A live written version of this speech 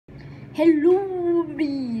Hello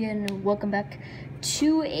everybody, and welcome back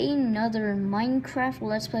to another Minecraft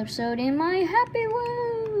Let's Play episode in my happy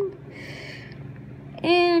world.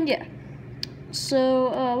 And yeah, so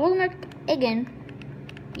welcome back again.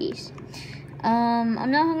 Yes.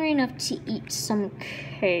 I'm not hungry enough to eat some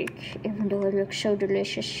cake, even though it looks so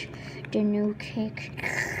delicious. The new cake.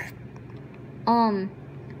 But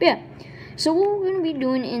yeah. So what we're going to be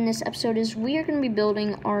doing in this episode is we are going to be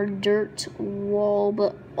building our dirt wall,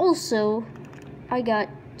 but also I got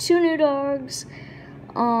 2 new dogs.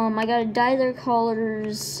 I got to dye their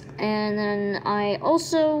collars, and then I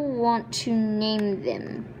also want to name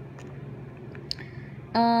them.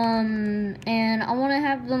 And I want to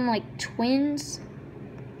have them like twins.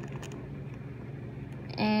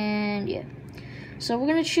 And yeah. So we're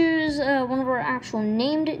going to choose one of our actual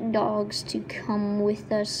named dogs to come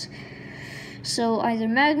with us. So either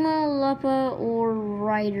Magma, Lupa, or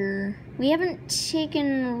Ryder. We haven't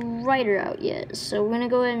taken Ryder out yet, so we're gonna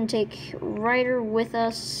go ahead and take Ryder with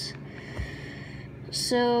us.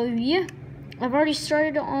 So yeah, I've already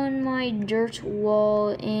started on my dirt wall,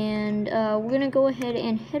 and we're gonna go ahead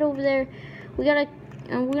and head over there. We're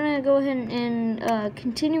gonna go ahead and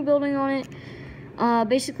continue building on it.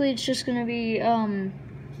 Basically, it's just gonna be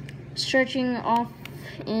stretching off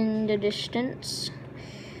in the distance.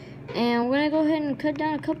 And we're gonna go ahead and cut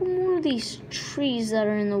down a couple more of these trees that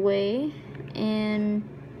are in the way. And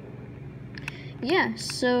yeah,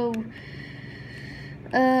 so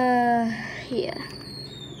yeah, we're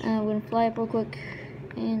gonna fly up real quick,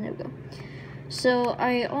 and there we go. So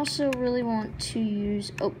I also really want to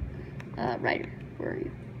use Ryder, where are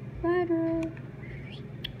you? Ryder.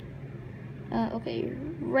 Okay, you're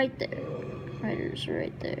right there. Ryder's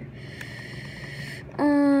right there.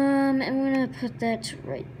 And we're gonna put that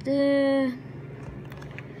right there.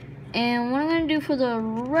 And what I'm gonna do for the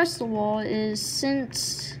rest of the wall is,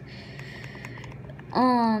 since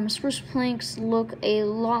spruce planks look a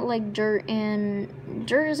lot like dirt, and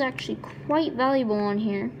dirt is actually quite valuable on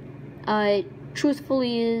here. It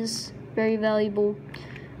truthfully is very valuable.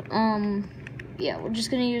 Yeah, we're just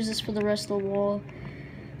gonna use this for the rest of the wall.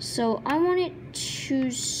 So I want it to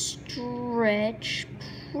stretch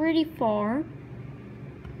pretty far.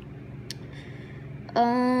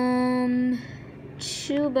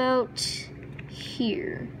 To about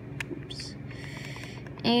here. Oops.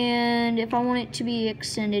 And if I want it to be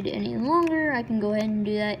extended any longer, I can go ahead and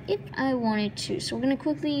do that if I wanted to. So we're gonna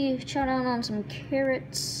quickly chow down on some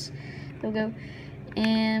carrots. There we go.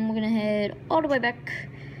 And we're gonna head all the way back.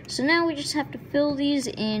 So now we just have to fill these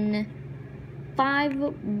in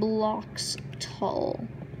 5 blocks tall.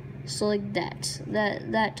 So like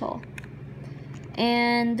that tall.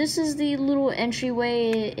 And this is the little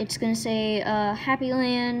entryway. It's gonna say Happy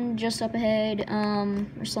Land just up ahead,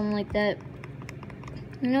 or something like that.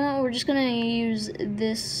 You know what, we're just gonna use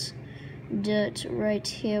this dirt right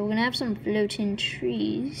here. We're gonna have some floating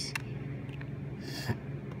trees.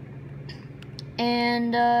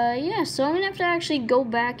 And yeah, so I'm gonna have to actually go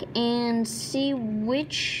back and see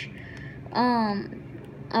which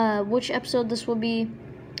episode this will be.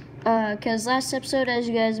 Because last episode, as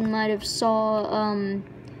you guys might have saw,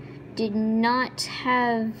 did not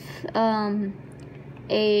have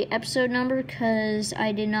a episode number because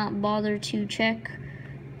I did not bother to check,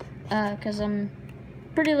 because I'm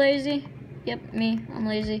pretty lazy. Yep, me, I'm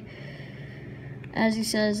lazy. As he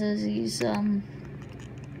says, as he's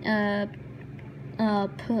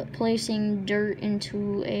placing dirt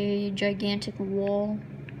into a gigantic wall.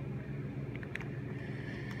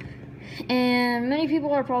 And many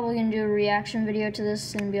people are probably going to do a reaction video to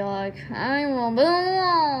this and be like, I will build a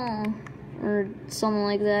wall, or something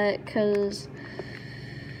like that, because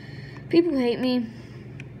people hate me.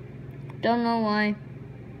 Don't know why.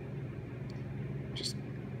 Just,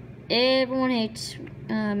 everyone hates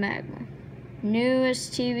Magma.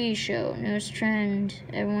 Newest TV show, newest trend,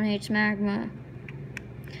 everyone hates Magma.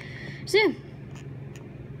 So yeah.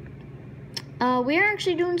 We are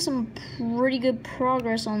actually doing some pretty good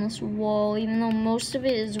progress on this wall, even though most of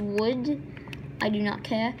it is wood. I do not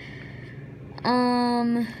care.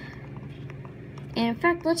 And in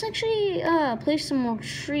fact, let's actually place some more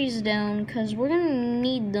trees down, because we're gonna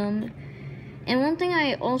need them. And one thing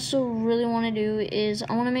I also really want to do is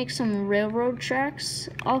I want to make some railroad tracks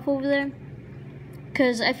off over there,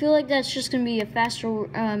 because I feel like that's just gonna be a faster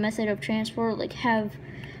method of transport. Like have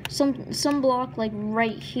some block like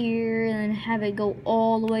right here, and then have it go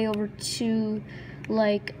all the way over to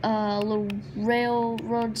like a little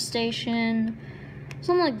railroad station,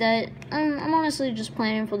 something like that. I'm honestly just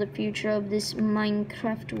planning for the future of this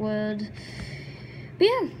Minecraft world. But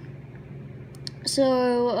yeah,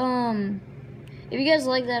 so if you guys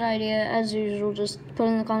like that idea, as usual, just put it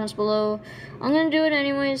in the comments below. I'm gonna do it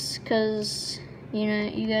anyways, because, you know,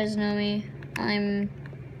 you guys know me.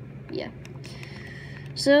 Yeah.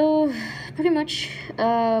 So, pretty much,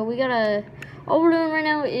 all we're doing right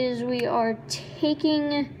now is we are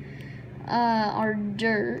taking, our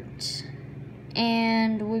dirt,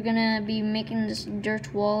 and we're gonna be making this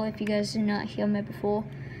dirt wall, if you guys did not hear me before.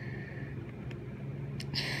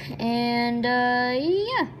 And,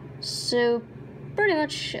 yeah. So, pretty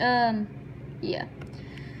much, yeah.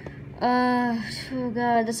 Oh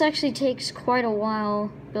god, this actually takes quite a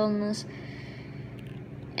while building this.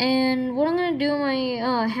 And what I'm gonna do in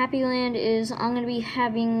my Happy Land is I'm gonna be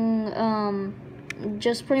having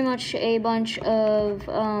just pretty much a bunch of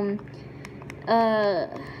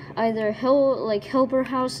either helper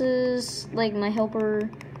houses, like my helper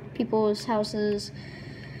people's houses.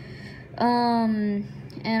 And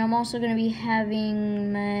I'm also gonna be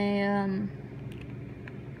having my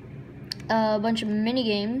a bunch of mini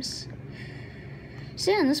games.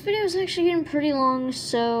 So yeah, this video is actually getting pretty long,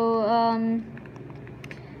 so I'm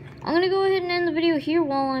gonna go ahead and end the video here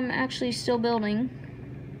while I'm actually still building.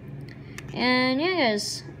 And yeah,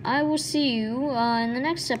 guys, I will see you in the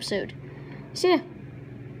next episode. See ya.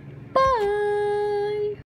 Bye.